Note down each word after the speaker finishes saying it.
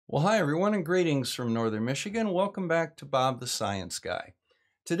Well, hi everyone, and greetings from Northern Michigan. Welcome back to Bob the Science Guy.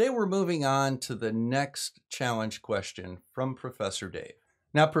 Today we're moving on to the next challenge question from Professor Dave.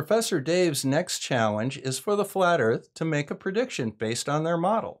 Now, Professor Dave's next challenge is for the Flat Earth to make a prediction based on their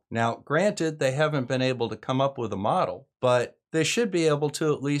model. Now, granted, they haven't been able to come up with a model, but they should be able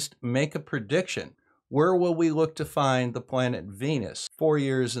to at least make a prediction. Where will we look to find the planet Venus 4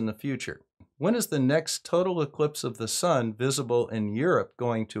 years in the future? When is the next total eclipse of the sun visible in Europe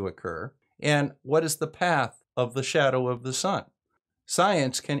going to occur? And what is the path of the shadow of the sun?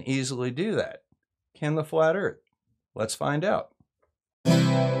 Science can easily do that. Can the flat Earth? Let's find out.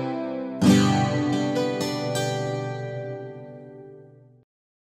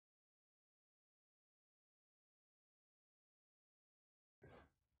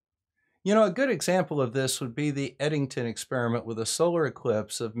 You know, a good example of this would be the Eddington experiment with a solar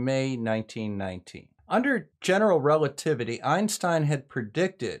eclipse of May 1919. Under general relativity, Einstein had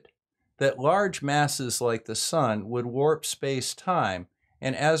predicted that large masses like the sun would warp space-time,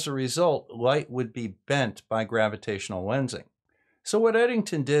 and as a result, light would be bent by gravitational lensing. So what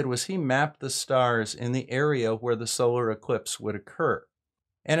Eddington did was he mapped the stars in the area where the solar eclipse would occur.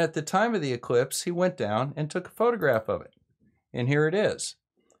 And at the time of the eclipse, he went down and took a photograph of it. And here it is.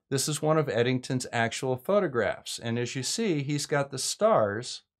 This is one of Eddington's actual photographs, and as you see, he's got the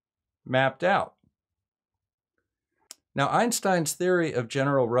stars mapped out. Now, Einstein's theory of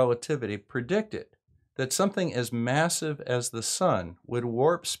general relativity predicted that something as massive as the sun would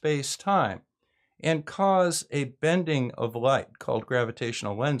warp space-time and cause a bending of light called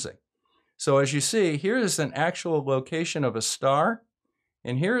gravitational lensing. So as you see, here is an actual location of a star,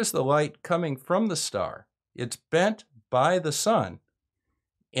 and here is the light coming from the star. It's bent by the sun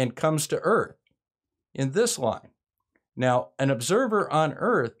and comes to Earth in this line. Now, an observer on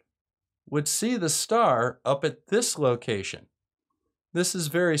Earth would see the star up at this location. This is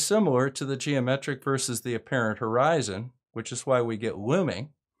very similar to the geometric versus the apparent horizon, which is why we get looming.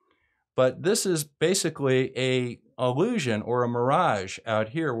 But this is basically an illusion or a mirage out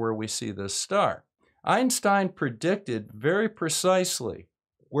here where we see this star. Einstein predicted very precisely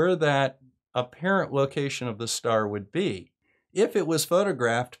where that apparent location of the star would be if it was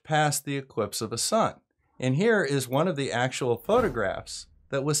photographed past the eclipse of a sun. And here is one of the actual photographs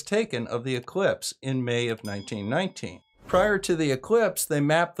that was taken of the eclipse in May of 1919. Prior to the eclipse, they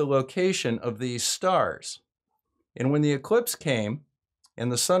mapped the location of these stars. And when the eclipse came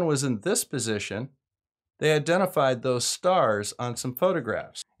and the sun was in this position, they identified those stars on some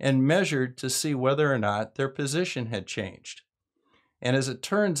photographs and measured to see whether or not their position had changed. And as it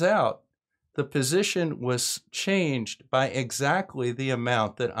turns out, the position was changed by exactly the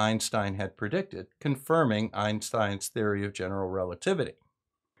amount that Einstein had predicted, confirming Einstein's theory of general relativity.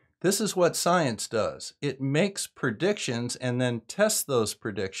 This is what science does. It makes predictions and then tests those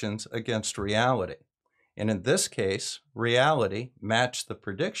predictions against reality. And in this case, reality matched the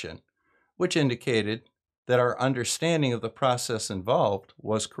prediction, which indicated that our understanding of the process involved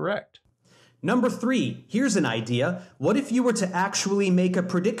was correct. Number 3, here's an idea. What if you were to actually make a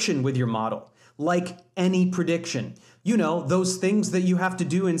prediction with your model? Like any prediction. You know, those things that you have to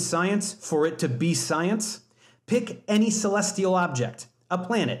do in science for it to be science? Pick any celestial object, a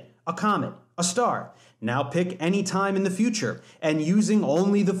planet, a comet, a star. Now pick any time in the future, and using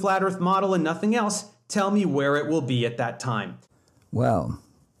only the flat Earth model and nothing else, tell me where it will be at that time. Well,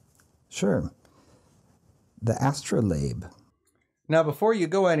 sure. The astrolabe. Now, before you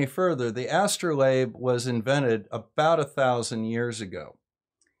go any further, the astrolabe was invented about 1,000 years ago,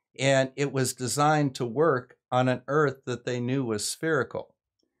 and it was designed to work on an Earth that they knew was spherical.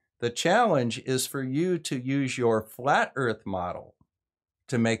 The challenge is for you to use your flat Earth model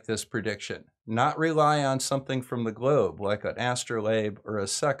to make this prediction, not rely on something from the globe like an astrolabe or a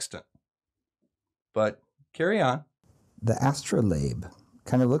sextant. But carry on. The astrolabe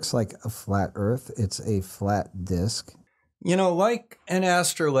kind of looks like a flat Earth. It's a flat disk. You know, like an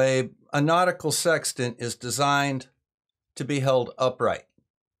astrolabe, a nautical sextant is designed to be held upright.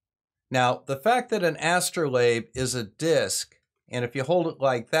 Now, the fact that an astrolabe is a disk, and if you hold it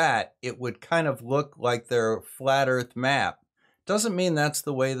like that, it would kind of look like their flat Earth map, doesn't mean that's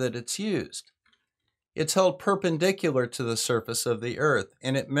the way that it's used. It's held perpendicular to the surface of the Earth,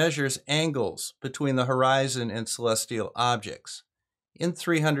 and it measures angles between the horizon and celestial objects in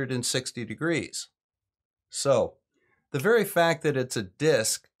 360 degrees. So, the very fact that it's a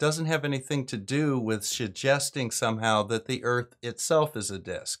disk doesn't have anything to do with suggesting somehow that the Earth itself is a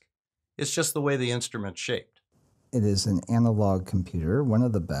disk. It's just the way the instrument's shaped. It is an analog computer, one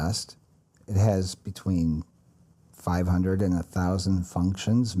of the best. It has between 500 and 1,000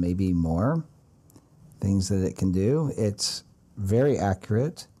 functions, maybe more, things that it can do. It's very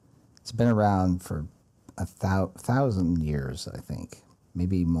accurate. It's been around for 1,000 years, I think,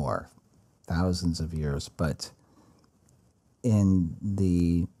 maybe more, thousands of years. But in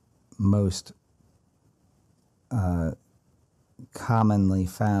the most commonly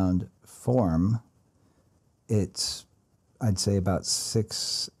found form, it's, I'd say, about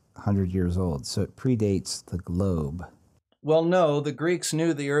 600 years old. So it predates the globe. Well, no, the Greeks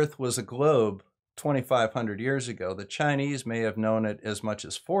knew the Earth was a globe 2,500 years ago. The Chinese may have known it as much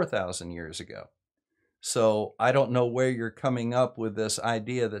as 4,000 years ago. So I don't know where you're coming up with this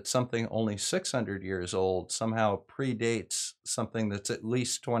idea that something only 600 years old somehow predates something that's at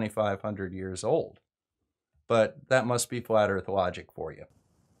least 2,500 years old. But that must be flat Earth logic for you.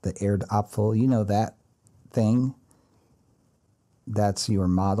 The Erdapfel, you know that thing? That's your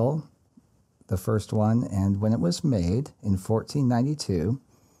model, the first one. And when it was made in 1492,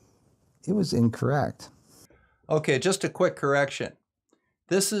 it was incorrect. Okay, just a quick correction.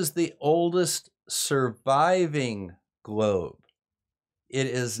 This is the oldest surviving globe. It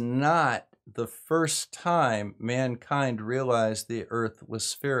is not the first time mankind realized the Earth was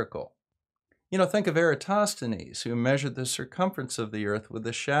spherical. You know, think of Eratosthenes, who measured the circumference of the Earth with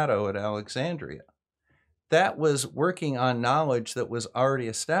the shadow at Alexandria. That was working on knowledge that was already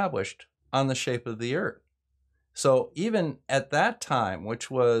established on the shape of the Earth. So even at that time,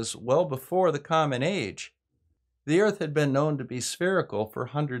 which was well before the Common Age, the Earth had been known to be spherical for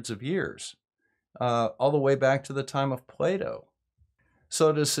hundreds of years, all the way back to the time of Plato.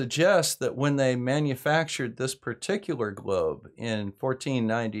 So to suggest that when they manufactured this particular globe in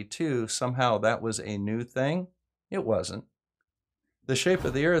 1492, somehow that was a new thing, it wasn't. The shape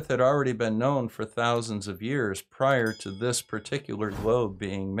of the Earth had already been known for thousands of years prior to this particular globe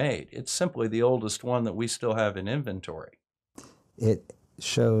being made. It's simply the oldest one that we still have in inventory. It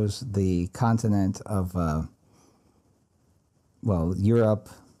shows the continent of, Europe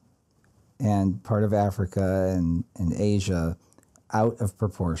and part of Africa and Asia out of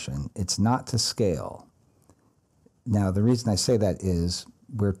proportion. It's not to scale. Now, the reason I say that is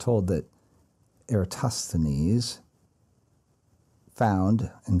we're told that Eratosthenes found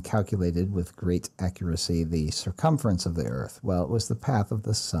and calculated with great accuracy the circumference of the Earth. Well, it was the path of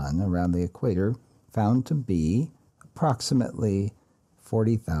the sun around the equator, found to be approximately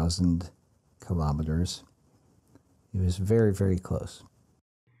 40,000 kilometers. It was very, very close.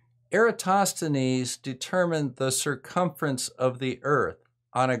 Eratosthenes determined the circumference of the Earth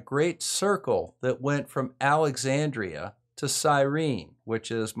on a great circle that went from Alexandria to Cyrene,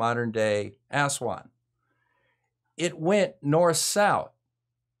 which is modern-day Aswan. It went north-south.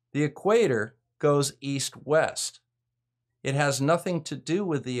 The equator goes east-west. It has nothing to do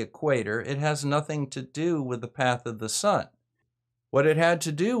with the equator. It has nothing to do with the path of the sun. What it had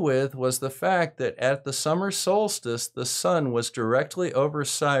to do with was the fact that at the summer solstice, the sun was directly over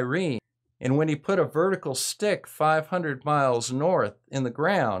Cyrene, and when he put a vertical stick 500 miles north in the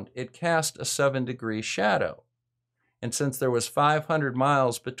ground, it cast a 7-degree shadow. And since there was 500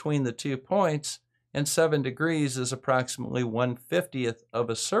 miles between the 2 points, and 7 degrees is approximately 1/50th of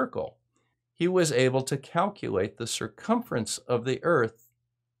a circle, he was able to calculate the circumference of the Earth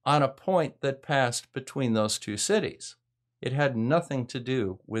on a point that passed between those two cities. It had nothing to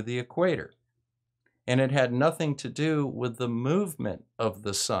do with the equator, and it had nothing to do with the movement of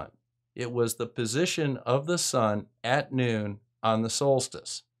the sun. It was the position of the sun at noon on the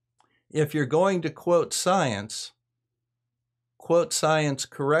solstice. If you're going to quote science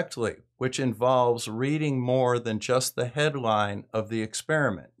correctly, which involves reading more than just the headline of the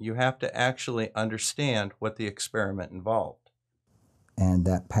experiment. You have to actually understand what the experiment involved. And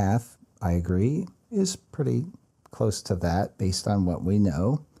that path, I agree, is pretty close to that based on what we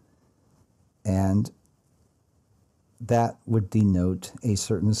know. And that would denote a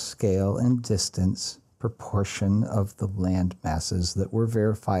certain scale and distance proportion of the land masses that were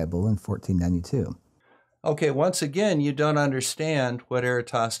verifiable in 1492. Okay, once again, you don't understand what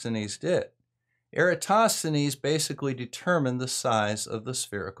Eratosthenes did. Eratosthenes basically determined the size of the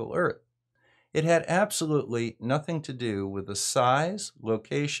spherical Earth. It had absolutely nothing to do with the size,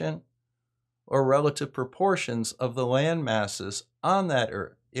 location, or relative proportions of the land masses on that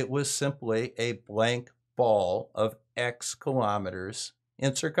Earth. It was simply a blank ball of X kilometers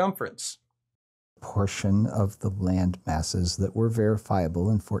in circumference. Portion of the land masses that were verifiable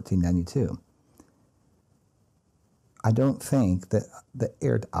in 1492. I don't think that the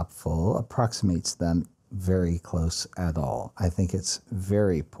Erdapfel approximates them very close at all. I think it's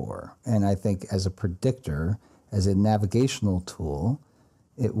very poor. And I think as a predictor, as a navigational tool,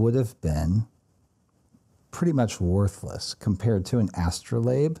 it would have been pretty much worthless compared to an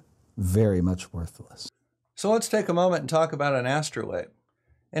astrolabe, very much worthless. So let's take a moment and talk about an astrolabe.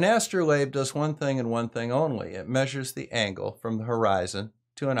 An astrolabe does one thing and one thing only. It measures the angle from the horizon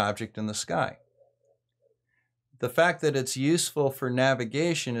to an object in the sky. The fact that it's useful for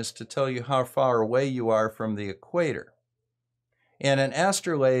navigation is to tell you how far away you are from the equator. And an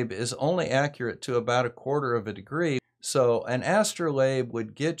astrolabe is only accurate to about 1/4 of a degree. So an astrolabe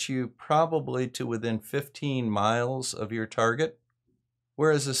would get you probably to within 15 miles of your target,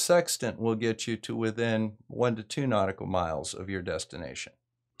 whereas a sextant will get you to within 1 to 2 nautical miles of your destination.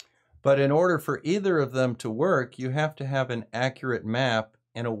 But in order for either of them to work, you have to have an accurate map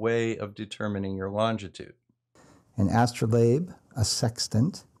and a way of determining your longitude. An astrolabe, a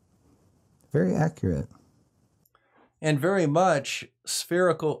sextant, very accurate. And very much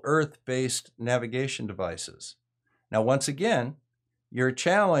spherical Earth-based navigation devices. Now, once again, your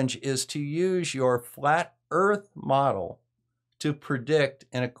challenge is to use your flat Earth model to predict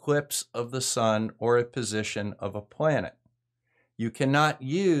an eclipse of the sun or a position of a planet. You cannot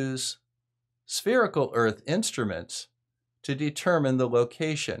use spherical Earth instruments to determine the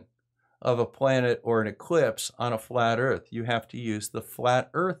location of a planet or an eclipse on a flat Earth. You have to use the flat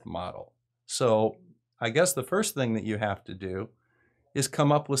Earth model. So I guess the first thing that you have to do is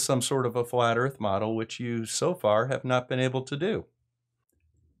come up with some sort of a flat Earth model, which you so far have not been able to do.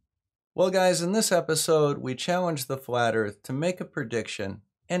 Well, guys, in this episode, we challenged the flat Earth to make a prediction,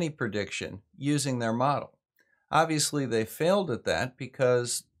 any prediction, using their model. Obviously, they failed at that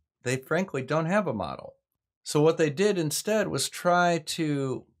because they frankly don't have a model. So what they did instead was try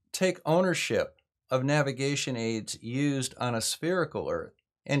to take ownership of navigation aids used on a spherical Earth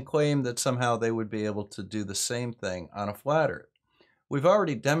and claim that somehow they would be able to do the same thing on a flat Earth. We've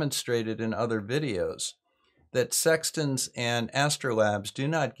already demonstrated in other videos that sextants and astrolabes do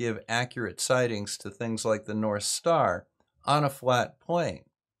not give accurate sightings to things like the North Star on a flat plane.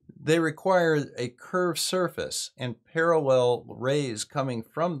 They require a curved surface and parallel rays coming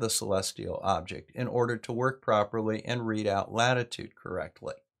from the celestial object in order to work properly and read out latitude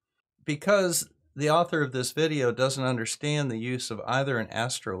correctly. Because the author of this video doesn't understand the use of either an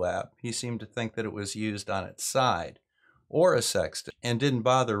astrolabe, he seemed to think that it was used on its side, or a sextant, and didn't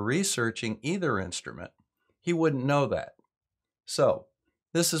bother researching either instrument, he wouldn't know that. So,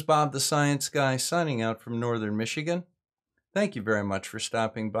 this is Bob the Science Guy signing out from Northern Michigan. Thank you very much for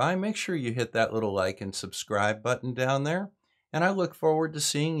stopping by. Make sure you hit that little like and subscribe button down there, and I look forward to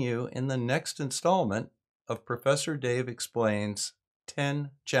seeing you in the next installment of Professor Dave Explains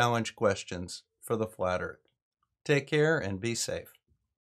 10 Challenge Questions for the Flat Earth. Take care and be safe.